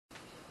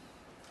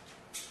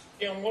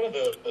Yeah, and one of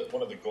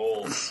the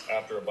goals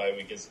after a bye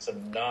week is to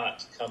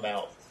not come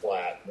out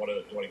flat. You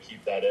want to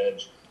keep that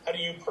edge. How do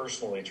you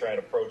personally try and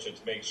approach it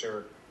to make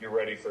sure you're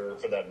ready for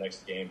that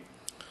next game?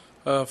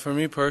 For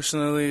me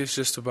personally, it's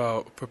just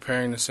about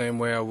preparing the same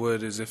way I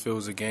would as if it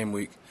was a game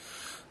week.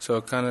 So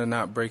kind of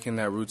not breaking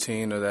that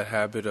routine or that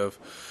habit of,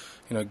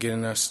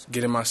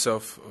 getting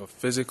myself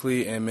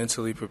physically and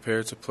mentally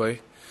prepared to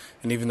play.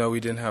 And even though we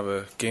didn't have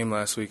a game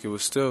last week, it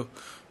was still,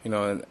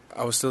 and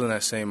I was still in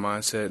that same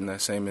mindset and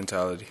that same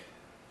mentality.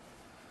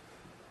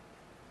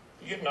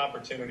 You get an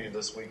opportunity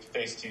this week to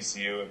face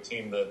TCU, a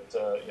team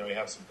that you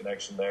have some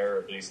connection there, or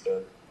at least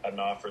had an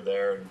offer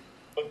there. And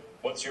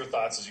what's your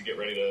thoughts as you get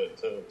ready to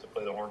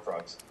play the Horned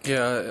Frogs?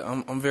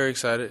 Yeah, I'm very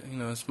excited.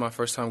 It's my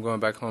first time going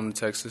back home to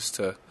Texas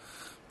to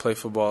play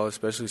football,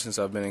 especially since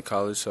I've been in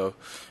college. So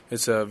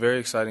it's a very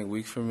exciting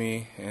week for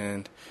me,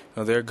 and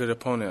they're a good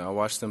opponent. I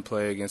watched them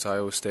play against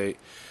Iowa State.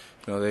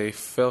 They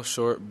fell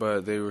short,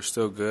 but they were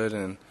still good,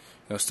 and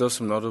still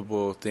some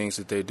notable things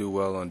that they do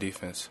well on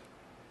defense.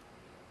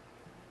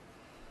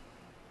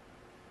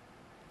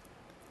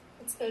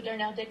 Let's go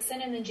Darnell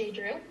Dixon and then Jay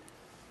Drew.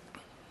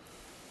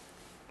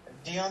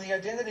 Deion, the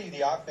identity of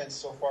the offense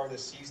so far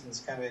this season has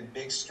kind of been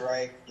big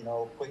strike,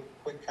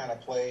 quick kind of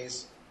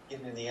plays,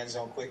 getting in the end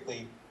zone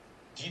quickly.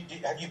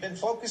 Have you been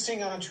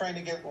focusing on trying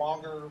to get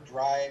longer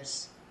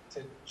drives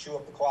to chew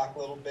up the clock a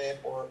little bit,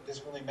 or does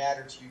it really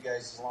matter to you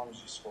guys as long as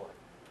you score?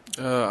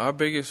 Our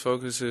biggest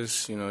focus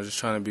is, just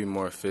trying to be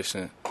more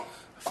efficient.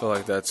 I feel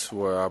like that's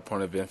where our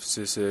point of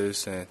emphasis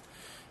is, and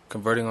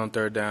converting on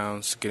third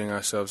downs, getting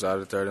ourselves out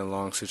of third and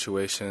long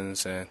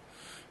situations, and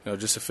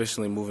just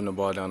efficiently moving the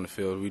ball down the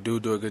field. We do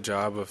a good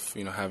job of,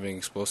 having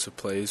explosive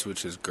plays,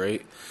 which is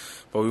great,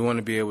 but we want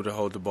to be able to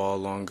hold the ball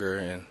longer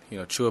and,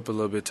 chew up a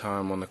little bit of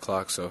time on the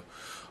clock so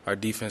our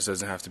defense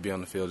doesn't have to be on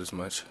the field as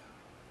much.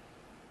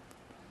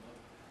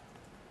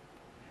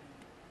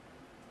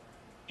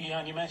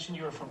 Deion, you mentioned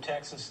you were from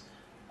Texas.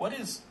 What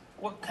is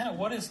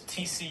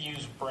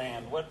TCU's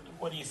brand?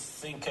 What do you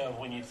think of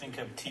when you think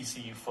of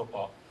TCU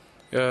football?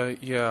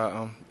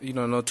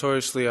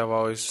 Notoriously I've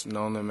always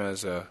known them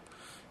as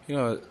one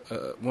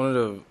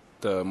of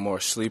the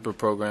more sleeper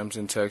programs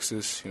in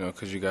Texas,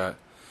 because you got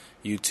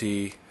UT,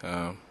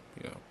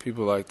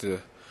 people like to,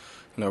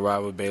 ride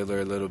with Baylor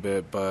a little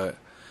bit, but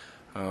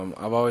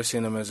I've always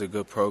seen them as a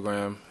good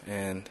program,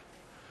 and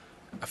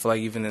I feel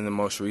like even in the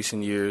most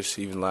recent years,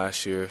 even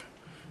last year,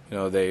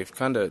 they've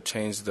kind of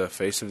changed the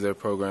face of their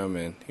program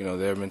and,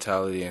 their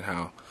mentality and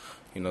how,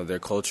 their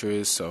culture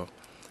is. So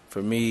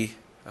for me,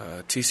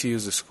 TCU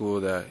is a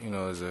school that,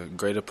 is a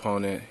great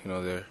opponent.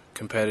 They're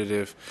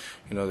competitive.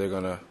 They're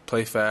going to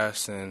play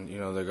fast, and,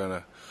 they're going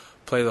to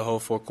play the whole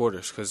four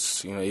quarters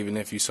because, even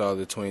if you saw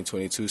the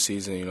 2022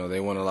 season,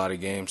 they won a lot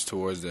of games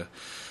towards the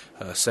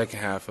second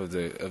half of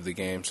the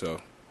game.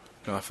 So,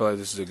 I feel like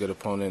this is a good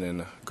opponent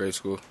and a great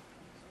school.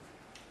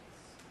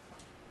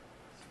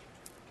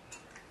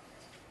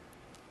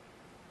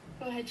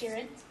 Go ahead,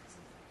 Jared.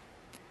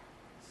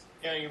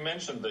 Yeah, you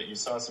mentioned that you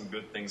saw some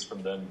good things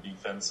from them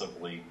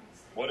defensively.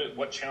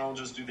 What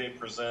challenges do they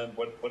present?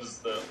 What does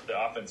the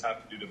offense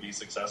have to do to be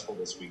successful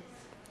this week?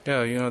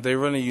 Yeah, they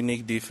run a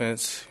unique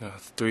defense.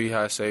 3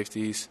 high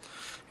safeties,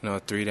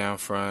 3 down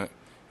front.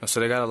 So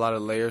they got a lot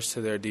of layers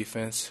to their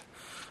defense.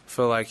 I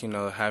feel like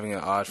having an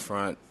odd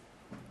front,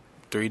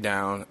 3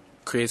 down,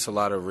 creates a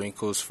lot of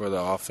wrinkles for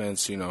the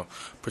offense.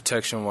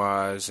 Protection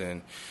wise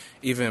and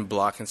even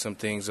blocking some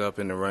things up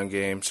in the run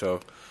game.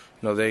 So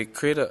they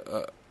create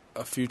a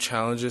few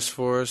challenges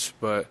for us,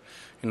 but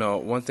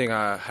one thing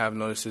I have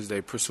noticed is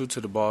they pursue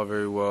to the ball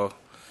very well,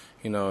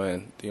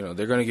 and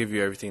they're going to give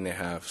you everything they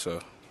have.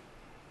 So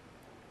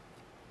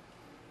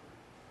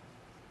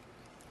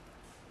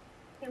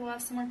we'll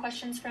have some more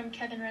questions from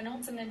Kevin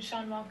Reynolds and then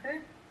Sean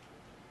Walker.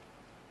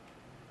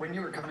 When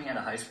you were coming out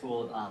of high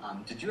school,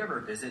 did you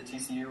ever visit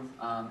TCU?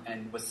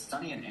 And was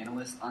Sonny an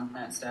analyst on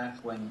that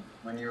staff when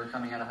you were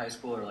coming out of high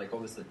school, or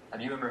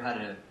have you ever had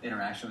an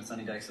interaction with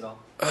Sonny Dykes at all?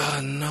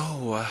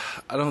 No,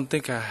 I don't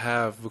think I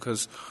have,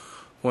 because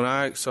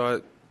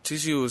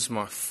TCU was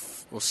my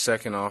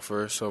second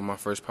offer, so my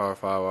first Power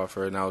 5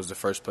 offer, and that was the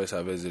first place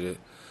I visited.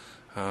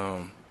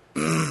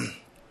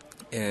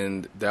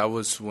 And that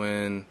was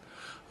when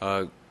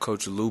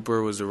Coach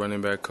Looper was the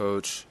running back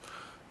coach.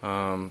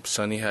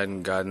 Sonny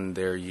hadn't gotten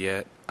there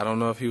yet. I don't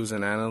know if he was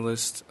an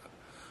analyst.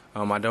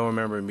 I don't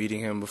remember meeting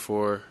him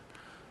before,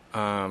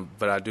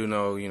 but I do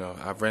know,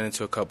 I've ran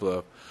into a couple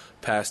of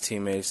past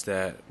teammates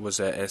that was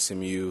at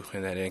SMU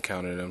and that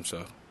encountered him,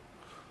 so.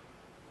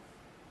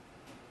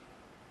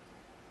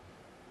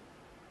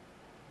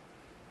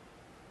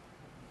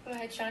 Go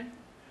ahead, Sean.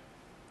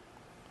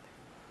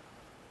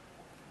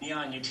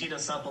 Deion, you teed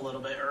us up a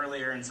little bit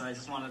earlier, and so I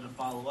just wanted to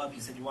follow up.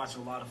 You said you watched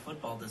a lot of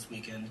football this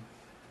weekend.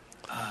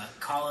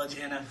 College,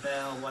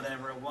 NFL,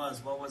 whatever it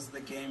was, what was the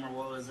game or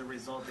what was the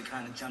result that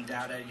kind of jumped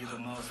out at you the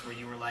most where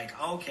you were like,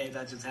 okay,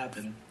 that just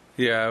happened?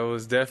 Yeah, it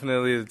was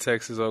definitely the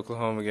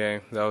Texas-Oklahoma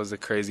game. That was a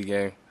crazy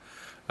game.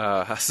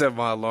 I set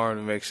my alarm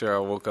to make sure I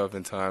woke up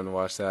in time to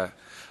watch that.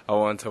 I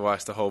wanted to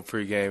watch the whole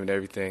pregame and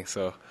everything.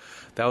 So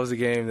that was a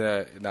game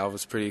that I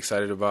was pretty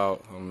excited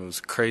about. It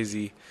was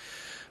crazy.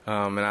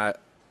 And I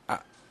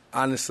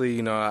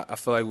honestly, I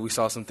feel like we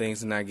saw some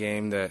things in that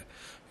game that,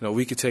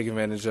 we could take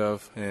advantage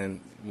of, and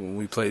when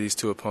we play these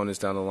two opponents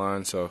down the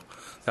line. So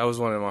that was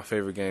one of my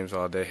favorite games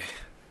all day.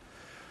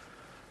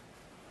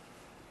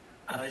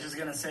 I was just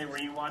going to say, were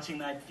you watching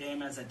that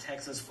game as a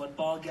Texas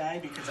football guy?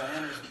 Because I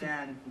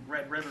understand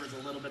Red River is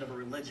a little bit of a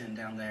religion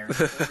down there.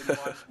 So if you're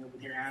watching it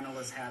with your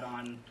analyst hat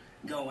on,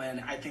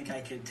 going, I think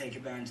I could take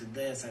advantage of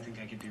this, I think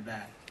I could do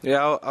that.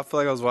 Yeah, I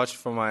feel like I was watching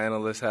from my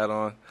analyst hat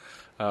on.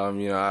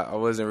 I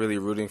wasn't really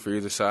rooting for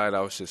either side.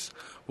 I was just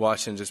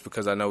watching just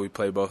because I know we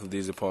play both of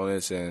these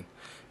opponents, and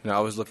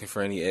I was looking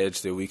for any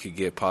edge that we could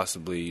get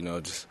possibly,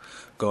 just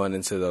going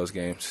into those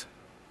games.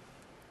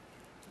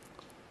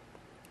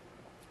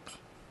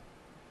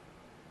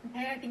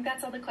 Okay, I think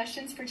that's all the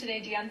questions for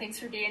today, Deion. Thanks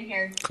for being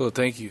here. Cool,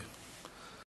 thank you.